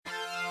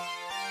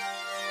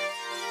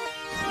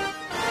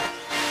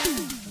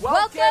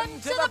Welcome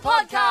to the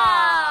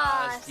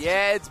podcast!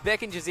 Yeah, it's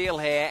Beck and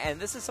Jazeel here, and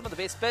this is some of the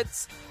best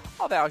bits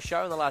of our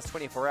show in the last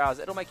 24 hours.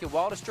 It'll make your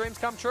wildest dreams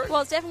come true. Well,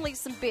 it's definitely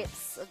some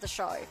bits of the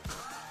show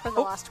from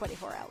the last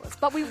 24 hours,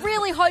 but we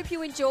really hope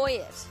you enjoy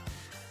it.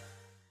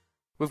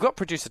 We've got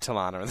producer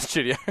Talana in the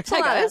studio.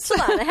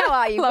 Talana, how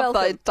are you? Love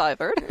Welcome. that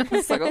divert.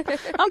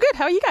 I'm good.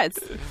 How are you guys?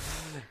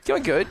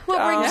 Going good.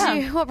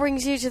 What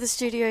brings you to the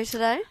studio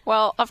today?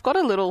 Well, I've got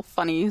a little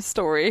funny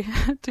story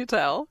to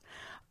tell.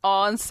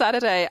 On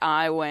Saturday,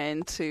 I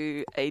went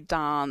to a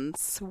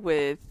dance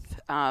with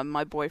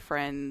my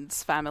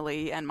boyfriend's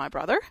family and my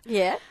brother.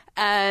 Yeah.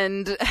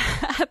 And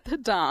at the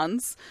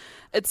dance,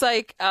 it's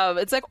like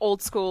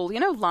old school,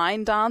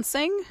 line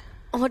dancing.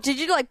 Oh, did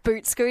you like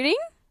boot scooting?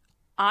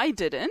 I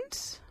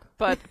didn't,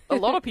 but a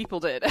lot of people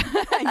did.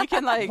 You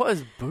can What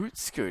is boot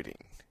scooting?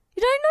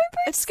 You don't know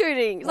boot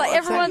scooting? Like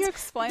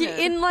everyone's you're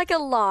in like a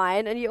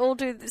line and you all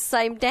do the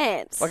same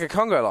dance. Like a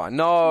Congo line?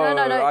 No.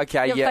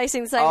 Okay, You're yeah.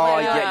 facing the same Oh,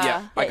 way.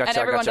 yeah. I gotcha, and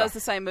everyone does the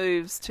same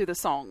moves to the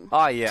song.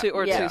 Oh, yeah.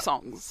 Two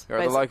songs. Or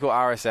the local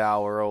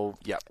RSL, we're all,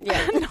 yep.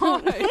 Yeah.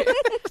 No,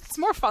 it's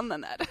more fun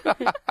than that.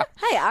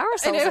 Hey,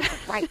 RSLs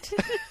are great.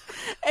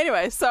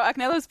 Anyway, so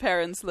Agnelo's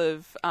parents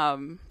live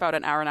about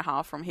an hour and a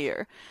half from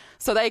here.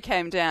 So they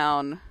came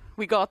down,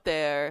 we got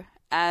there,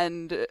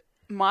 and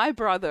my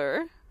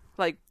brother,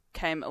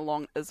 came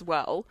along as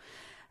well.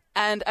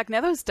 And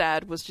Agnelo's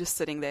dad was just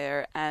sitting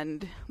there,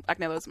 and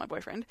Agnelo's my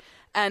boyfriend,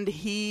 and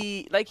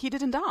he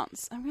didn't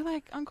dance. And we're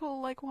like,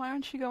 Uncle, why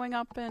aren't you going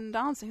up and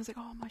dancing? He's like,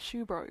 oh, my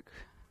shoe broke.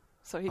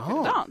 So he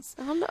couldn't dance.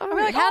 Oh, no. And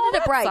we're like, how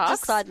did it break? Sucks.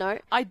 Just side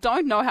note. I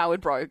don't know how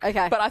it broke.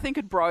 Okay. But I think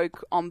it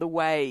broke on the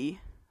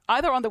way,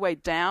 either on the way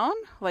down,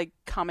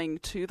 coming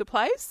to the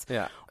place,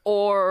 Yeah.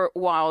 or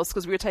whilst,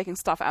 because we were taking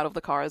stuff out of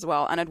the car as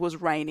well, and it was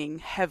raining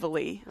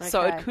heavily. Okay.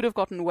 So it could have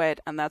gotten wet,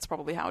 and that's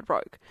probably how it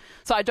broke.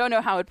 So I don't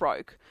know how it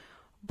broke.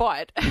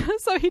 But,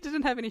 so he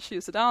didn't have any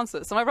shoes to dance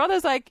with. So my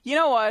brother's like, you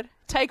know what?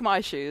 Take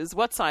my shoes.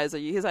 What size are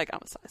you? He's like, I'm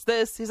a size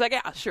this. He's like,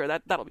 yeah, sure,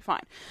 that'll be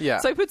fine. Yeah.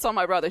 So he puts on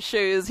my brother's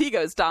shoes. He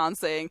goes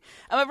dancing.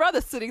 And my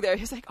brother's sitting there.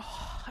 He's like,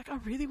 I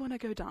really want to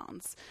go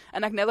dance.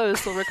 And Agnello is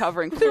still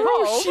recovering from the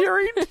cold.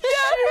 Cheering.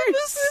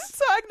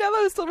 So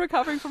Agnello is still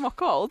recovering from a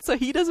cold. So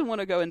he doesn't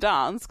want to go and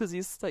dance because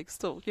he's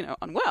still,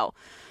 unwell.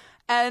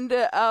 And,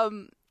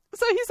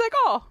 so he's like,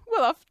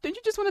 don't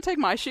you just want to take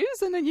my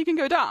shoes and then you can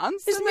go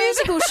dance? His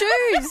musical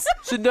shoes.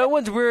 So no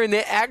one's wearing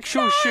their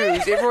actual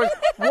shoes. Everyone's...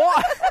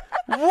 What?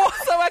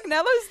 So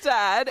Agnello's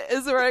dad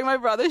is wearing my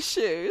brother's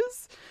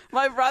shoes.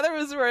 My brother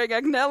is wearing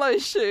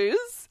Agnello's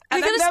shoes.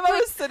 And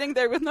Agnello is sitting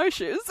there with no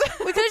shoes.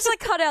 We could have just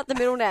cut out the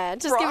middleman.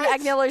 Just give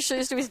Agnello's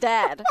shoes to his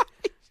dad.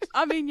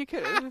 I mean, you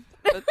could have.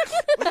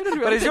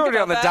 But he's already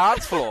on the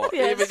dance floor.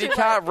 Yeah, You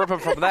can't rip him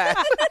from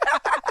that.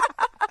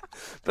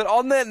 But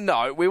on that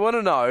note, we want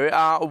to know,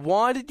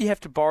 why did you have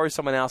to borrow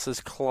someone else's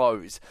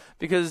clothes?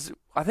 Because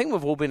I think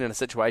we've all been in a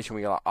situation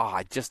where you're like,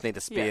 I just need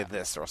to spare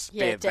this or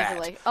spare that. Yeah,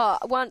 definitely.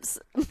 Once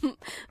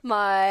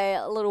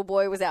my little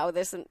boy was out with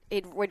us and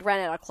we'd ran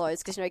out of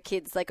clothes because,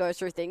 kids, they go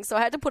through things. So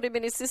I had to put him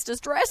in his sister's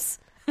dress.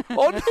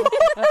 Oh, no.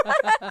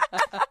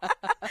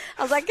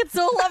 I was like, it's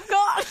all I've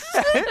got.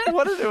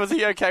 Was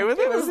he okay with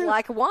it? He was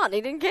like one.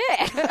 He didn't care.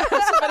 I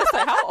was about to say,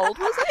 how old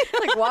was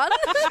he? Like one.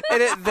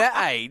 And at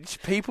that age,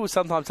 people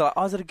sometimes are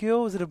like, is it a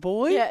girl? Is it a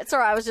boy? Yeah, it's all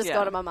right. I was just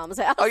going to my mum's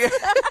house. Okay.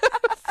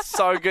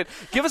 So good.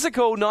 Give us a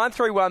call,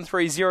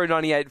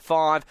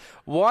 93130985.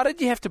 Why did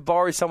you have to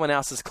borrow someone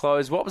else's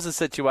clothes? What was the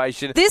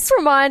situation? This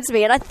reminds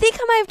me, and I think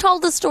I may have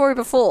told the story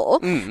before,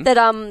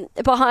 that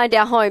behind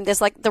our home there's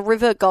the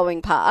river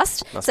going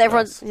past. Must so be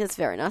everyone's nice. it's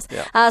very nice.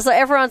 Yeah. So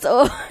everyone's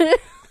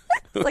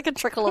it's like a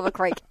trickle of a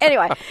creek.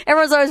 Anyway,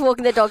 everyone's always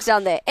walking their dogs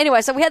down there.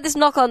 Anyway, so we had this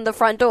knock on the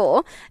front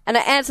door, and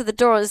I answered the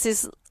door, and it's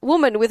this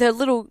woman with her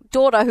little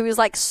daughter who was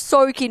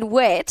soaking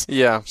wet.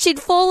 Yeah. She'd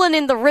fallen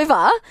in the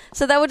river,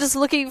 so they were just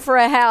looking for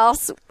a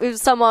house with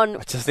someone.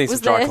 I just need was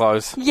some dry there.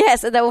 clothes.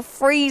 Yes, and they were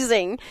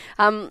freezing.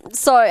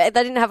 So they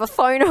didn't have a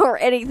phone or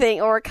anything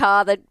or a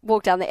car. They'd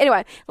walk down there.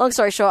 Anyway, long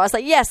story short, I was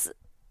like, yes,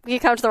 you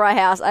come to the right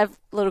house. I have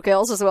little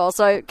girls as well.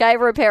 So gave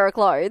her a pair of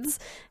clothes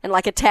and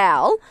a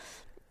towel,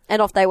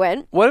 and off they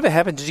went. Whatever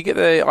happened? Did you get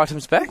the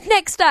items back?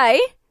 Next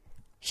day,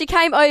 she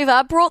came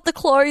over, brought the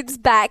clothes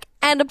back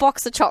and a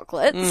box of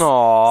chocolates.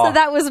 Aww. So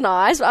that was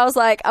nice. I was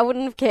like, I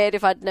wouldn't have cared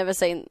if I'd never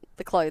seen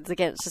the clothes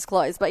again. It's just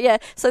clothes. But yeah,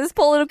 so this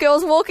poor little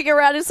girl's walking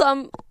around in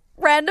some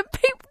random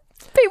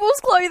people's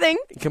clothing.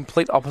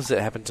 Complete opposite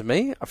happened to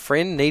me. A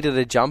friend needed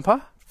a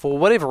jumper. For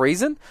whatever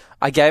reason,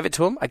 I gave it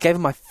to him. I gave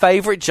him my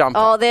favourite jumper.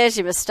 Oh, there's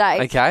your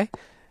mistake. Okay.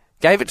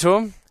 Gave it to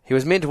him. He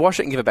was meant to wash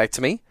it and give it back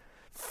to me.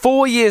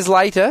 4 years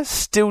later,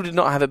 still did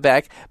not have it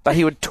back, but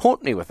he would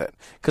taunt me with it.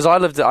 Because I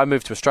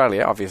moved to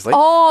Australia, obviously.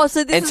 Oh,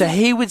 so this So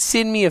he would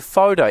send me a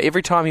photo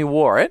every time he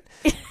wore it.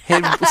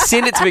 He'd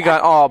send it to me going,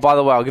 oh, by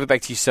the way, I'll give it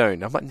back to you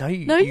soon. I'm like, no, you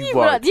you won't.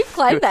 won't. You've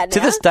claimed that To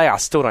now. this day, I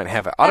still don't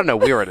have it. I don't know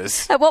where it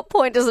is. At what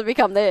point does it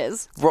become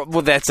theirs?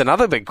 Well, that's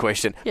another big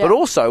question. Yeah. But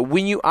also,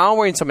 when you are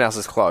wearing someone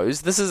else's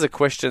clothes, this is a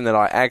question that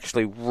I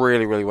actually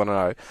really, really want to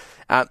know.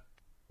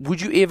 Would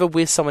you ever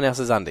wear someone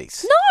else's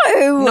undies?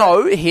 No.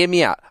 No, hear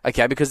me out.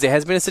 Okay, because there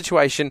has been a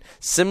situation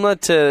similar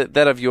to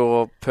that of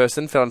your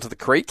person fell into the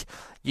creek.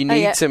 You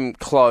need yeah. some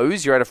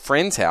clothes. You're at a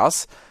friend's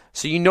house,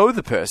 so you know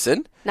the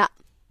person.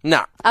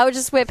 Nah. I would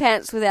just wear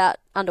pants without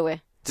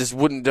underwear. Just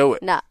wouldn't do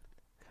it. Nah.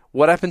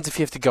 What happens if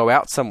you have to go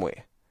out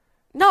somewhere?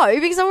 No,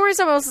 because I'm wearing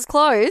someone else's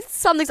clothes.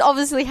 Something's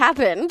obviously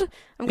happened.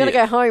 I'm going to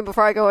go home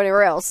before I go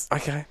anywhere else.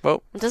 Okay,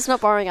 well. I'm just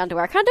not borrowing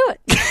underwear. I can't do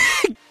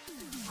it.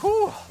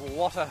 Whew,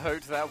 what a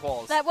hoot that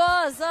was. That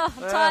was. Oh,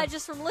 I'm tired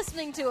just from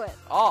listening to it.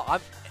 Oh,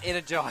 I'm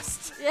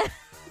energised. Yeah.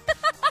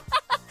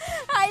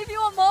 Hey, if you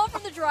want more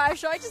from The Drive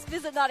Show, just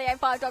visit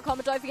 985.com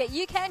and don't forget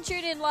you can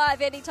tune in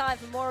live anytime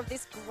for more of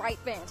this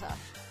great banter.